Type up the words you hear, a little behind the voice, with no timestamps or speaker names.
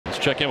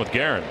check in with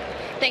Garen.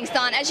 Thanks,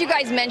 Don. As you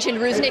guys mentioned,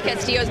 Rusney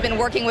Castillo has been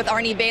working with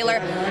Arnie Baylor.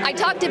 I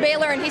talked to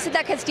Baylor, and he said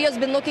that Castillo's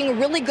been looking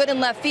really good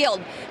in left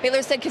field.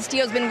 Baylor said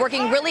Castillo's been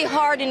working really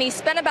hard, and he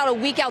spent about a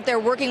week out there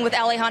working with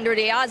Alejandro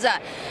De Aza.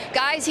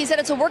 Guys, he said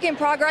it's a work in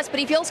progress, but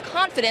he feels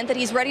confident that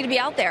he's ready to be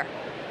out there.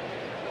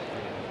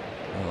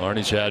 Well,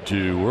 Arnie's had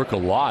to work a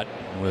lot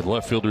with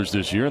left fielders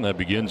this year, and that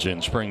begins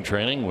in spring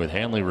training with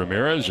Hanley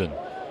Ramirez, and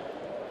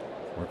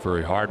worked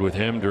very hard with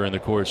him during the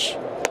course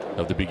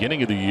of the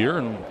beginning of the year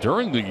and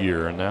during the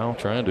year, and now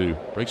trying to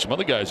break some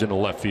other guys into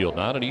left field.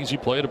 Not an easy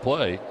play to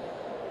play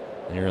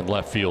here in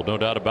left field, no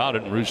doubt about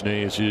it. And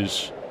Rusney is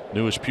his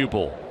newest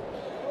pupil.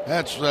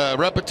 That's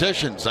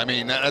repetitions. I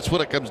mean, that's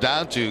what it comes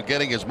down to,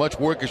 getting as much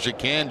work as you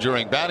can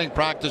during batting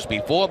practice,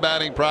 before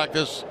batting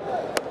practice.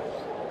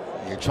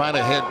 You're trying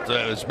to hit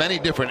as many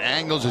different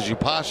angles as you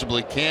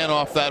possibly can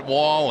off that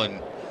wall,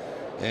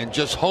 and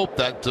just hope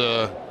that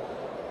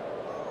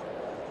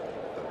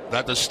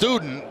that the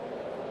student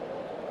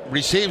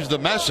receives the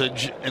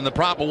message in the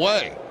proper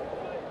way.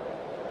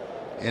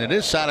 And it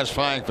is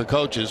satisfying for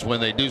coaches when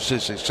they do see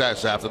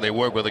success after they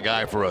work with a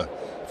guy for a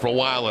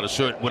while at a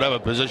certain, whatever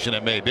position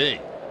it may be.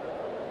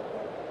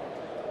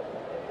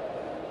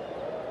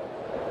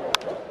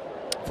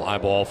 Fly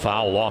ball,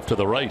 foul off to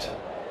the right.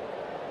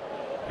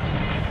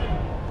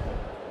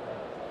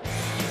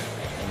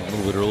 A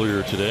little bit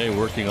earlier today,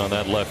 working on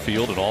that left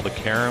field and all the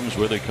caroms,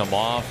 where they come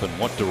off and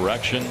what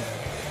direction.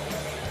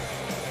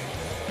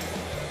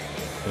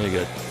 You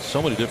got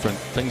so many different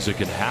things that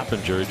can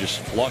happen, Jerry. Just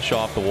flush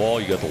off the wall.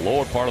 You got the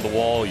lower part of the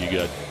wall. You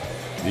got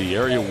the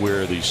area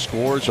where the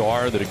scores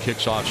are that it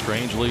kicks off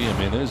strangely. I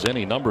mean, there's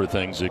any number of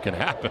things that can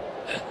happen.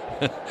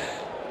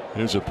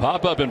 There's a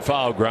pop up and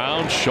foul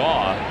ground.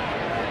 Shaw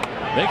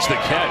makes the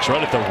catch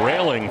right at the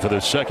railing for the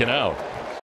second out.